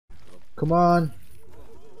Come on.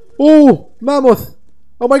 Oh, mammoth.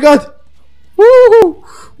 Oh my god. Woo!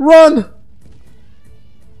 Run.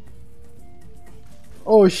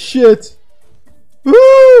 Oh shit.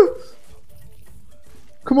 Woo!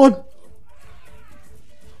 Come on.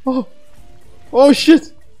 Oh. Oh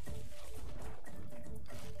shit.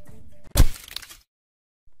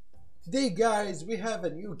 Today guys, we have a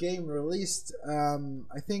new game released,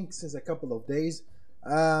 I think since a couple of days.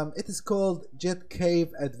 It is called Jet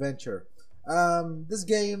Cave Adventure. This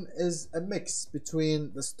game is a mix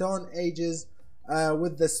between the Stone Ages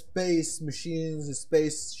with the space machines,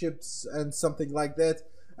 spaceships and something like that.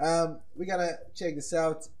 We gotta check this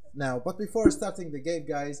out now. But before starting the game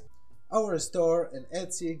guys, our store in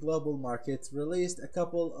Etsy Global Market released a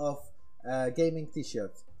couple of gaming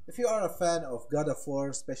t-shirts. If you are a fan of God of War,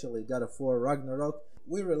 especially God of War Ragnarok,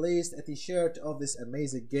 we released a t-shirt of this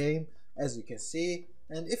amazing game, as you can see.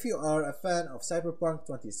 And if you are a fan of Cyberpunk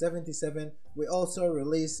 2077, we also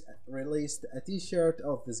released a t-shirt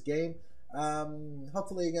of this game.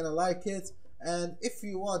 Hopefully you're gonna like it. And if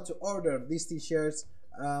you want to order these t-shirts,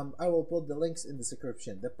 I will put the links in the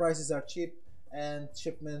description. The prices are cheap and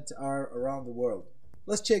shipments are around the world.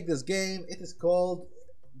 Let's check this game. It is called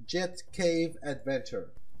Jet Cave Adventure.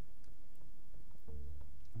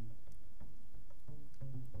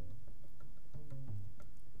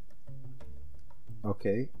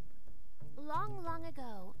 Okay. Long, long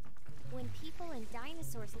ago, when people and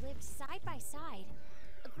dinosaurs lived side by side,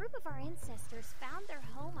 a group of our ancestors found their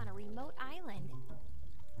home on a remote island.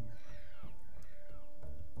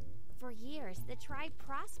 For years, the tribe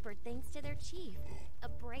prospered thanks to their chief, a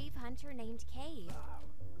brave hunter named Kave.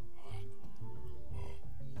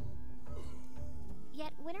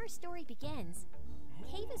 Yet, when our story begins,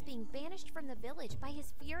 Kave is being banished from the village by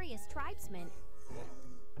his furious tribesmen.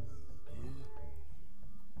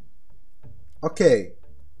 Okay,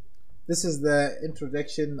 this is the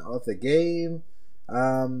introduction of the game.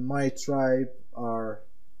 My tribe are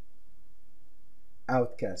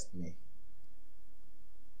outcast me.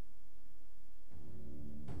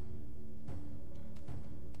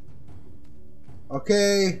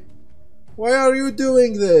 Okay, why are you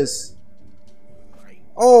doing this?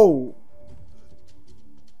 Oh,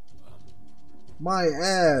 my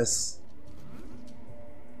ass.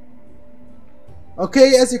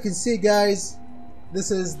 Okay, as you can see guys,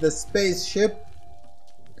 this is the spaceship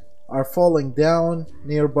are falling down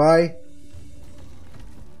nearby.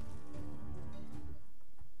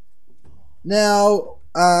 Now,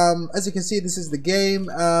 as you can see, this is the game.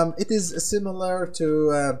 It is similar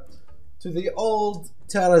to the old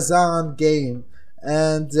Tarzan game,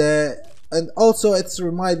 and also it's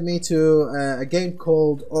remind me to a game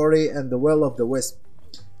called Ori and the Will of the Wisp.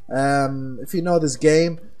 If you know this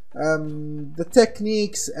game, the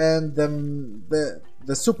techniques and the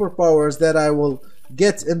superpowers that I will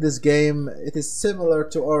get in this game, it is similar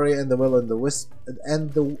to Ori and the Will and the Wisp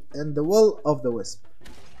and the Will of the Wisp.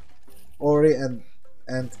 Ori and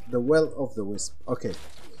the Will of the Wisp. Okay.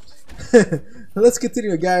 Let's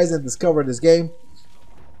continue guys and discover this game.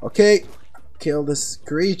 Okay, kill this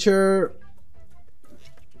creature.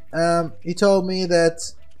 He told me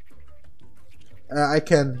that I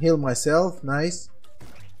can heal myself. Nice.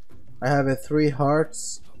 I have 3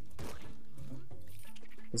 hearts.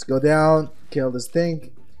 Let's go down, kill this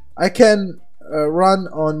thing. I can run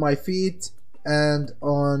on my feet and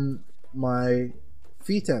on my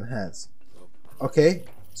feet and hands. Okay,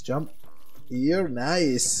 let's jump here.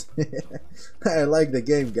 Nice. I like the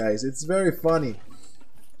game guys, it's very funny.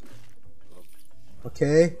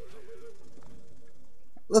 Okay,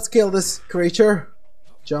 let's kill this creature.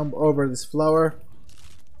 Jump over this flower.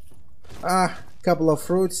 Couple of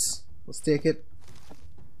fruits. Let's take it.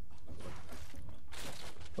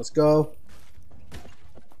 Let's go.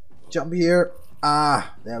 Jump here.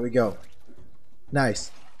 There we go.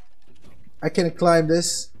 Nice. I can climb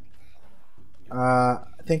this. I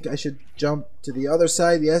think I should jump to the other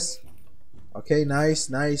side. Yes. Okay, nice,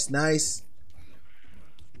 nice, nice.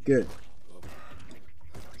 Good.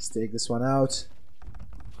 Let's take this one out.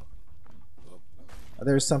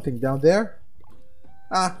 There's something down there.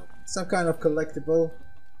 Some kind of collectible.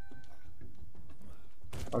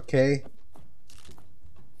 Okay.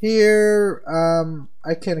 Here,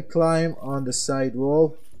 I can climb on the side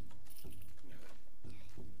wall.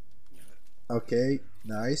 Okay,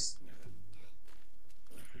 nice.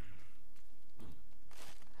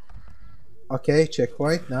 Okay,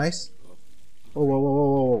 checkpoint, nice. Whoa, whoa, whoa,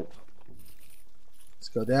 whoa, whoa. Let's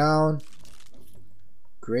go down.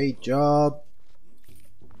 Great job.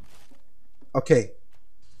 Okay.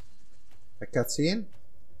 A cutscene.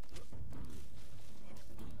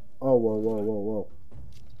 Oh, whoa, whoa, whoa, whoa.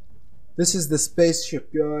 This is the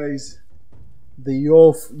spaceship, guys. The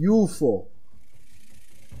UFO.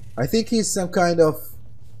 I think he's some kind of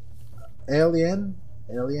alien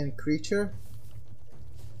creature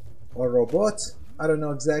or robot. I don't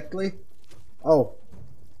know exactly. Oh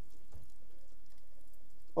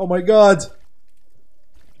my god,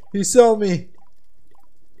 he saw me.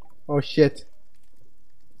 Oh shit.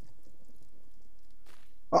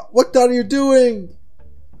 What are you doing?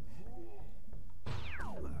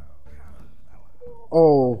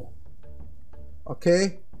 Oh,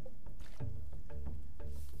 okay.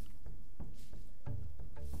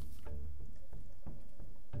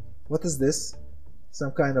 What is this?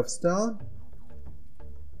 Some kind of stone?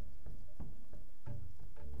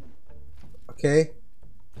 Okay.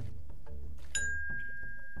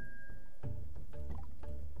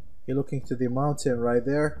 You're looking to the mountain right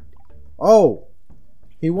there. Oh!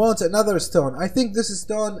 He wants another stone. I think this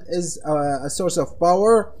stone is a source of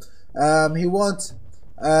power. He wants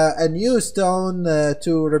a new stone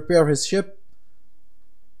to repair his ship.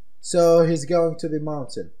 So he's going to the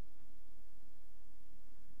mountain.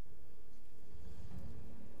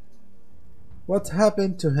 What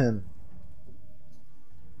happened to him?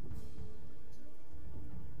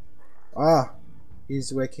 Ah,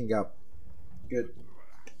 he's waking up. Good.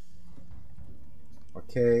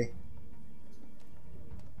 Okay.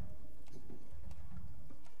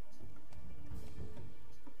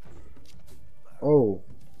 Oh,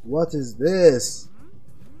 what is this?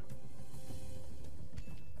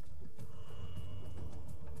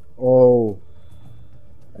 Oh,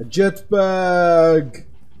 a jetpack.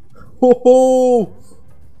 Oh,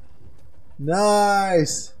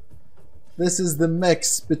 nice. This is the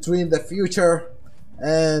mix between the future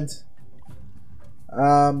and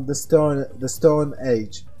the Stone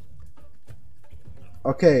Age.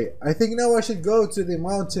 Okay, I think now I should go to the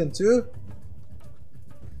mountain too.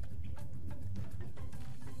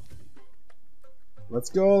 Let's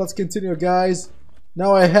go, let's continue, guys.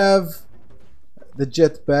 Now I have the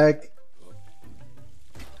jetpack.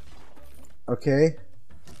 Okay.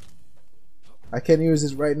 I can use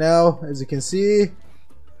it right now, as you can see.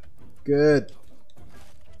 Good.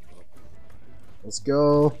 Let's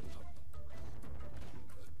go.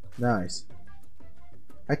 Nice.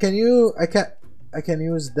 I can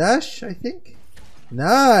use dash, I think.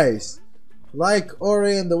 Nice. Like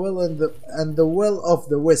Ori and the will and the will of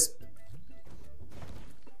the wisp.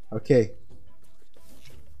 Okay.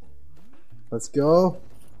 Let's go.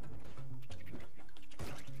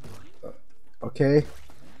 Okay.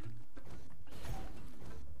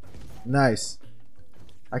 Nice.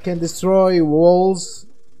 I can destroy walls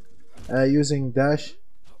using dash.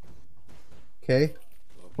 Okay.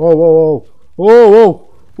 Whoa, whoa, whoa. Whoa,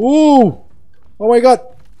 whoa. Ooh. Oh my god.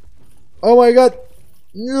 Oh my god.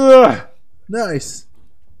 Ugh. Nice.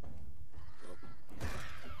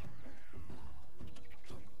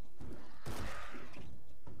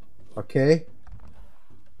 Okay.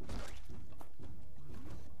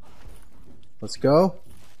 Let's go.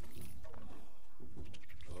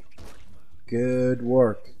 Good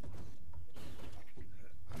work.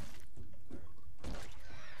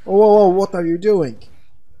 Oh, whoa, whoa, what are you doing?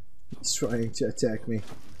 He's trying to attack me.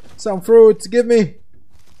 Some fruits, give me!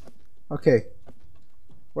 Okay.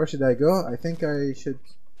 Where should I go? I think I should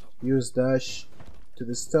use dash to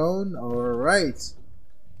the stone. Alright.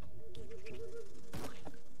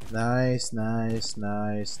 Nice, nice,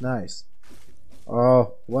 nice, nice.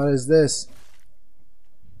 Oh, what is this?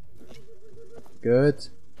 Good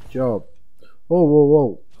job. Oh, whoa,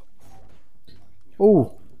 whoa.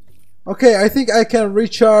 Oh. Okay, I think I can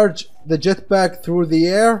recharge the jetpack through the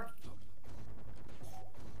air.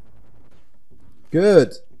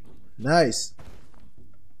 Good. Nice.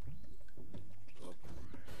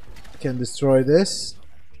 I can destroy this.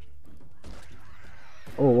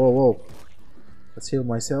 Oh, whoa, whoa. Let's heal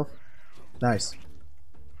myself. Nice.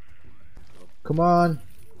 Come on.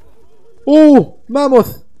 Oh,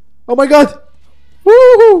 mammoth. Oh my god.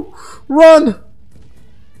 Woohoo! Run!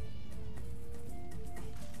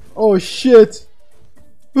 Oh shit!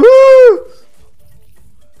 Woo!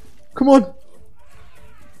 Come on!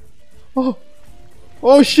 Oh!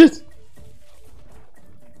 Oh shit!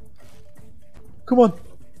 Come on!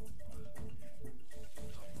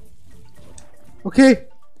 Okay!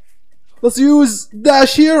 Let's use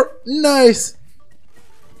dash here! Nice!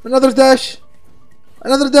 Another dash!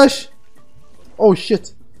 Another dash! Oh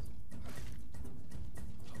shit!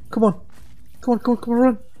 Come on! Come on, come on, come on,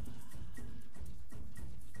 run!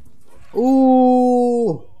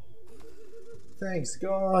 Ooh! Thanks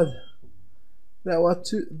God! That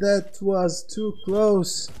was too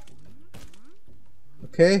close.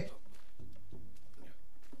 Okay.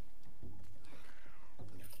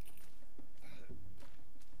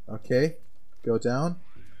 Okay, go down.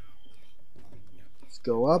 Let's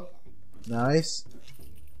go up. Nice.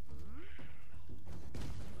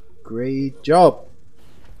 Great job.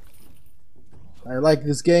 I like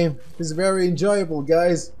this game. It's very enjoyable,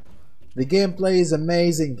 guys. The gameplay is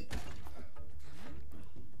amazing.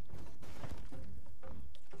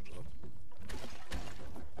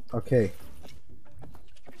 Okay.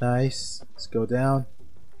 Nice. Let's go down.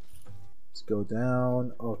 Let's go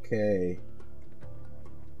down. Okay.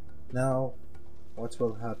 Now, what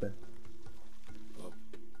will happen?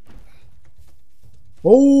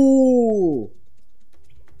 Oh!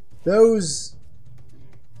 Those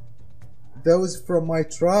from my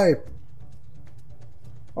tribe.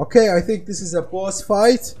 Okay, I think this is a boss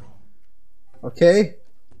fight. Okay.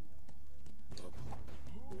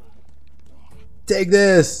 Take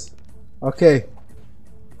this. Okay.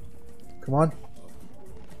 Come on.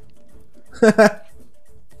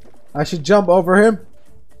 I should jump over him.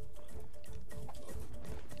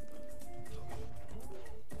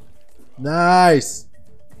 Nice.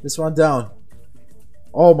 This one down.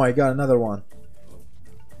 Oh my god, another one.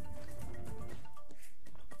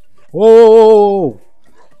 Whoa!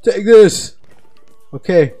 Take this.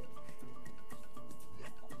 Okay.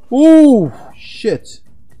 Ooh, shit.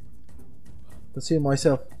 Let's see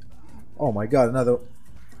myself. Oh my god, another.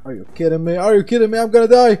 Are you kidding me? Are you kidding me? I'm gonna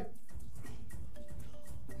die.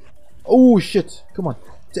 Oh shit. Come on.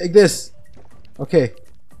 Take this. Okay.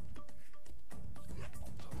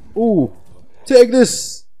 Ooh. Take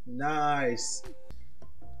this. Nice.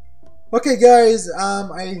 Okay guys,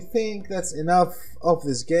 I think that's enough of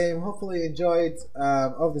this game. Hopefully you enjoyed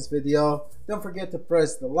of this video. Don't forget to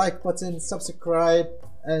press the like button, subscribe,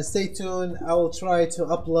 and stay tuned. I will try to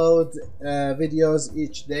upload videos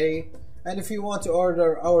each day. And if you want to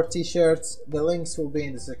order our t-shirts, the links will be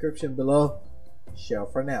in the description below. Ciao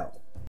for now.